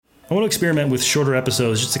I want to experiment with shorter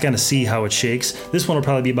episodes just to kind of see how it shakes. This one will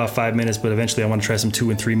probably be about 5 minutes, but eventually I want to try some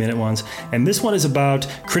 2 and 3 minute ones. And this one is about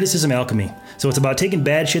criticism alchemy. So it's about taking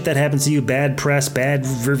bad shit that happens to you, bad press, bad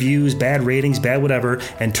reviews, bad ratings, bad whatever,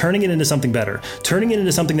 and turning it into something better. Turning it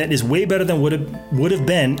into something that is way better than would have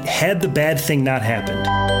been had the bad thing not happened.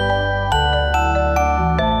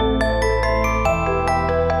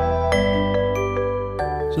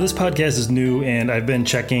 So this podcast is new, and I've been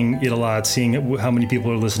checking it a lot, seeing how many people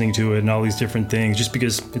are listening to it and all these different things, just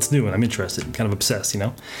because it's new and I'm interested, I'm kind of obsessed,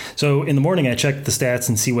 So in the morning, I check the stats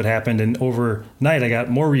and see what happened, and overnight, I got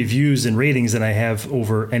more reviews and ratings than I have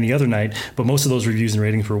over any other night, but most of those reviews and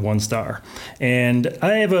ratings were 1 star. And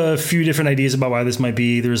I have a few different ideas about why this might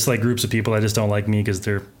be. There's like groups of people that just don't like me because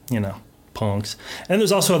they're, punks. And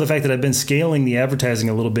there's also the fact that I've been scaling the advertising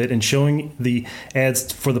a little bit and showing the ads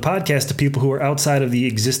for the podcast to people who are outside of the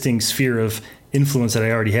existing sphere of influence that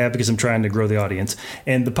I already have, because I'm trying to grow the audience.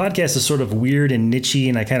 And the podcast is sort of weird and nichey,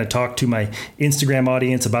 and I kind of talk to my Instagram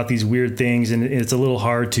audience about these weird things, and it's a little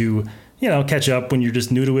hard to catch up when you're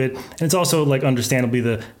just new to it. And it's also like, understandably,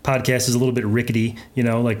 the podcast is a little bit rickety,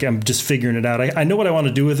 like I'm just figuring it out. I know what I want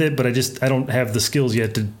to do with it, but I don't have the skills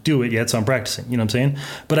yet to do it yet. So I'm practicing, you know what I'm saying?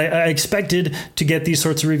 But I expected to get these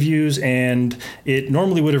sorts of reviews, and it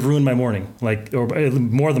normally would have ruined my morning, or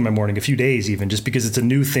more than my morning, a few days even, just because it's a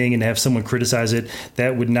new thing, and to have someone criticize it,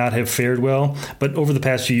 that would not have fared well. But over the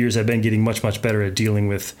past few years, I've been getting much, much better at dealing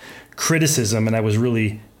with criticism, and I was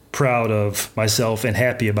really proud of myself and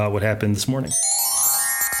happy about what happened this morning.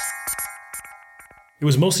 It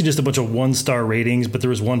was mostly just a bunch of 1-star ratings, but there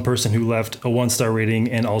was one person who left a 1-star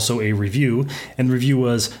rating and also a review, and the review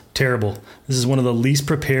was terrible. This is one of the least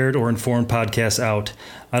prepared or informed podcasts out.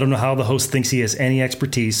 I don't know how the host thinks he has any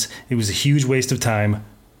expertise. It was a huge waste of time.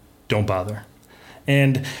 Don't bother.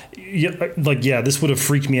 And this would have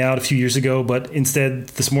freaked me out a few years ago, but instead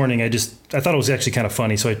this morning I thought it was actually kind of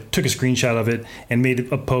funny. So I took a screenshot of it and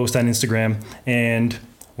made a post on Instagram, and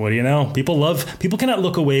what do you know? People cannot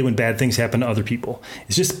look away when bad things happen to other people.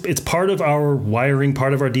 It's part of our wiring,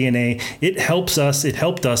 part of our DNA. It helped us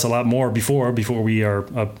a lot more before we are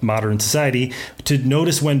a modern society, to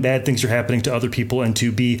notice when bad things are happening to other people and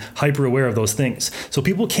to be hyper aware of those things. So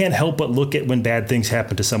people can't help but look at when bad things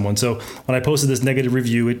happen to someone. So when I posted this negative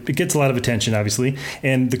review, it gets a lot of attention, obviously.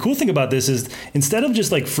 And the cool thing about this is, instead of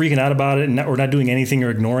just like freaking out about it or not doing anything or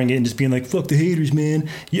ignoring it and just being like, fuck the haters, man,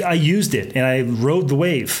 I used it and I rode the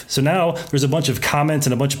wave. So now there's a bunch of comments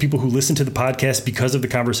and a bunch of people who listen to the podcast because of the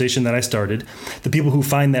conversation that I started. The people who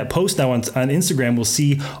find that post now on Instagram will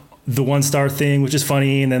see the 1-star thing, which is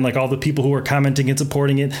funny. And then like all the people who are commenting and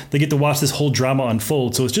supporting it, they get to watch this whole drama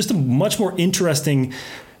unfold. So it's just a much more interesting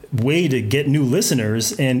way to get new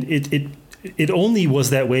listeners. And it only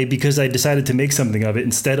was that way because I decided to make something of it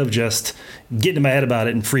instead of just getting in my head about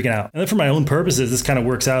it and freaking out. And then for my own purposes, this kind of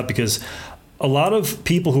works out because a lot of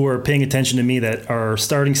people who are paying attention to me that are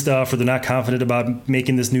starting stuff, or they're not confident about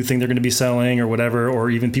making this new thing they're going to be selling or whatever,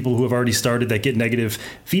 or even people who have already started that get negative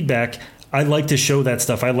feedback, I like to show that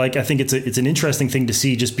stuff. I think it's an interesting thing to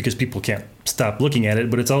see, just because people can't stop looking at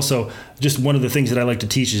it. But it's also just one of the things that I like to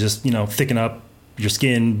teach is just, thicken up your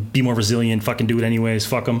skin, be more resilient, fucking do it anyways,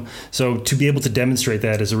 fuck them. So to be able to demonstrate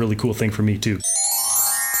that is a really cool thing for me too.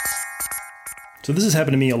 So this has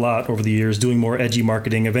happened to me a lot over the years, doing more edgy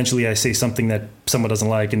marketing. Eventually I say something that someone doesn't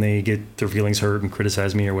like and they get their feelings hurt and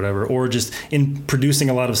criticize me or whatever. Or just in producing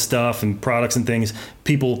a lot of stuff and products and things,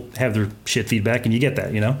 people have their shit feedback, and you get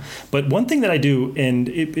that, But one thing that I do, and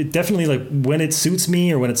it definitely, like, when it suits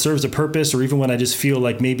me or when it serves a purpose, or even when I just feel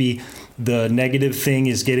like maybe the negative thing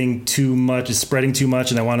is getting too much, is spreading too much,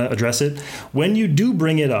 and I want to address it, when you do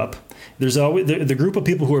bring it up, there's always the group of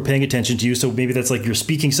people who are paying attention to you. So maybe that's like you're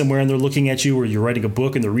speaking somewhere and they're looking at you, or you're writing a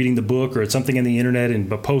book and they're reading the book, or it's something in the internet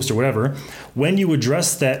and a post or whatever. When you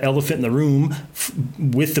address that elephant in the room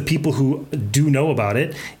with the people who do know about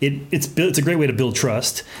it, it's a great way to build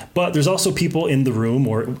trust. But there's also people in the room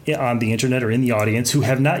or on the internet or in the audience who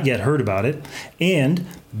have not yet heard about it. And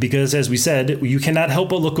because, as we said, you cannot help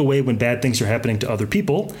but look away when bad things are happening to other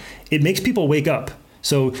people, it makes people wake up.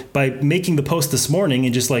 So by making the post this morning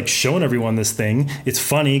and just like showing everyone this thing, it's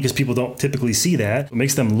funny because people don't typically see that. It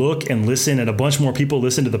makes them look and listen, and a bunch more people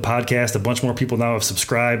listen to the podcast. A bunch more people now have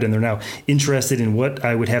subscribed, and they're now interested in what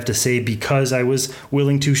I would have to say because I was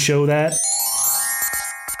willing to show that.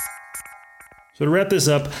 So to wrap this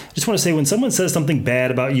up, I just want to say when someone says something bad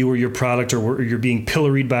about you or your product, or you're being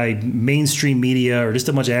pilloried by mainstream media or just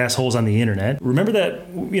a bunch of assholes on the internet, remember that,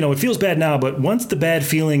 it feels bad now, but once the bad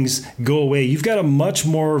feelings go away, you've got a much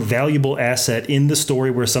more valuable asset in the story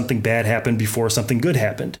where something bad happened before something good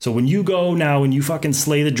happened. So when you go now and you fucking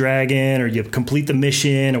slay the dragon or you complete the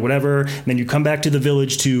mission or whatever, and then you come back to the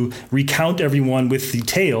village to recount everyone with the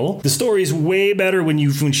tale, the story is way better when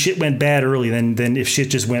shit went bad early than if shit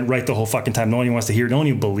just went right the whole fucking time. No one wants to hear it. No one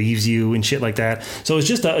even believes you and shit like that. So it's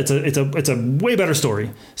just it's a way better story.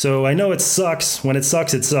 So I know it sucks. When it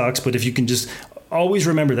sucks, but if you can just always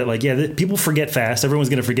remember that, people forget fast. Everyone's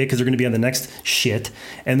going to forget because they're going to be on the next shit.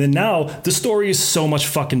 And then now the story is so much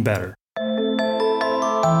fucking better.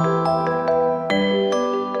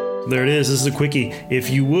 There it is. This is a quickie. If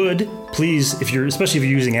you would, please, especially if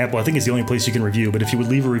you're using Apple, I think it's the only place you can review, but if you would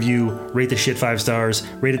leave a review, rate the shit 5 stars,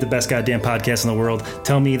 rate it the best goddamn podcast in the world,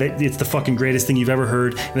 tell me that it's the fucking greatest thing you've ever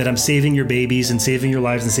heard, and that I'm saving your babies and saving your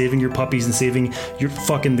lives and saving your puppies and saving your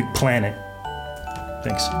fucking the planet.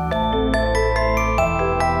 Thanks.